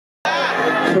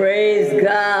Praise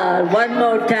God. One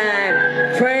more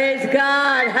time. Praise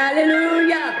God.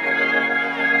 Hallelujah.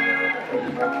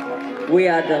 We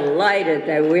are delighted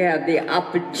that we have the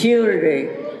opportunity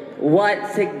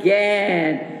once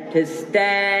again to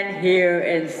stand here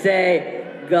and say,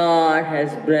 God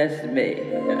has blessed me.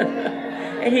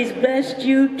 And he's blessed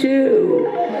you too.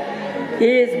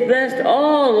 He has blessed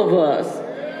all of us.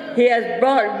 He has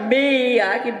brought me,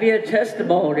 I can be a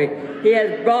testimony, he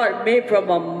has brought me from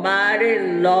a mighty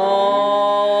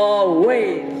long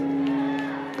ways.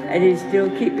 And he's still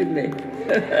keeping me.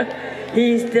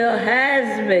 He still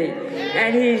has me.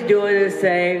 And he's doing the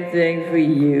same thing for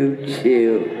you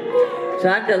too. So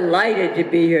I'm delighted to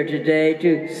be here today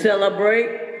to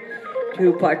celebrate,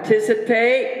 to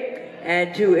participate,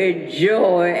 and to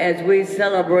enjoy as we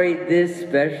celebrate this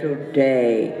special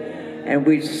day. And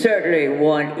we certainly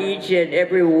want each and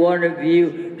every one of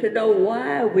you to know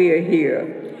why we are here,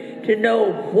 to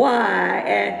know why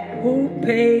and who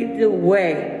paved the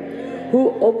way,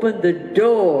 who opened the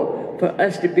door for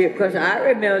us to be, because I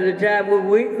remember the time when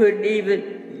we couldn't even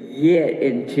get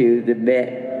into the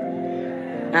Met.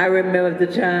 I remember the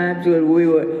times when we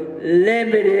were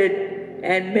limited,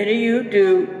 and many of you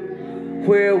do,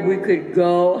 where we could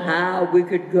go, how we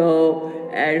could go,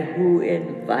 and who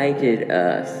invited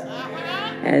us.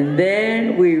 And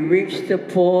then we reached the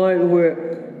point where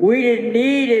we didn't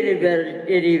need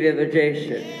any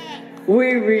invitation.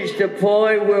 We reached a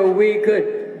point where we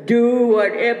could do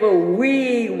whatever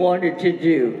we wanted to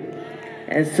do.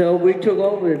 And so we took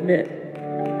over the Met.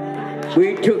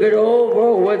 We took it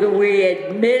over, whether we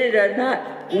admit it or not.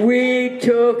 We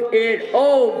took it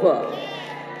over.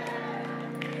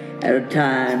 At a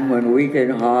time when we can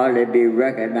hardly be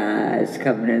recognized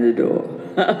coming in the door.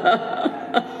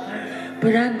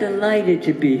 But I'm delighted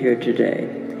to be here today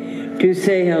to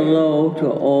say hello to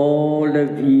all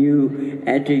of you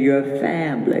and to your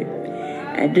family,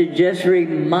 and to just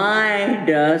remind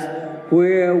us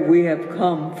where we have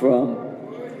come from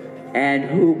and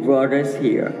who brought us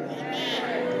here.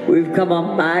 We've come a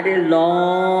mighty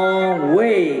long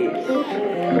ways,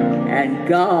 and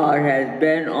God has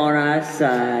been on our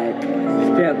side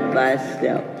step by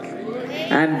step.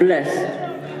 I'm blessed.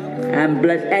 I'm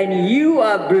blessed, and you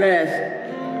are blessed.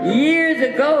 Years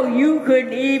ago, you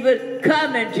couldn't even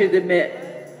come into the Met.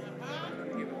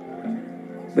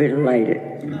 We're delighted.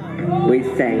 We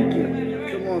thank you.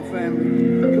 Come on,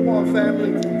 family. Come on,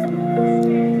 family.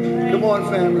 Come on,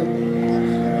 family.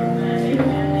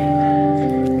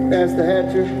 Pastor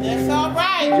Hatcher. That's all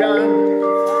right.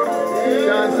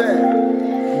 John said,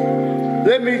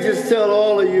 let me just tell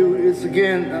all of you, it's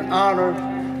again an honor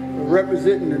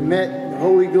representing the Met, the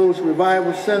Holy Ghost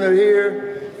Revival Center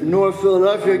here in North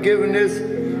Philadelphia, giving this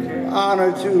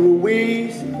honor to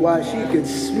Louise while she could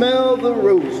smell the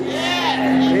roses.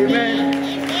 Amen.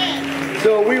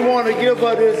 So we want to give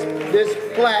her this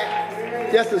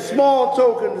plaque, just a small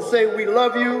token to say we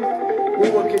love you, we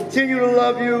will continue to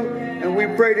love you, and we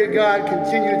pray that God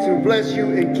continue to bless you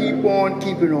and keep on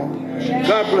keeping on.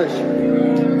 God bless you.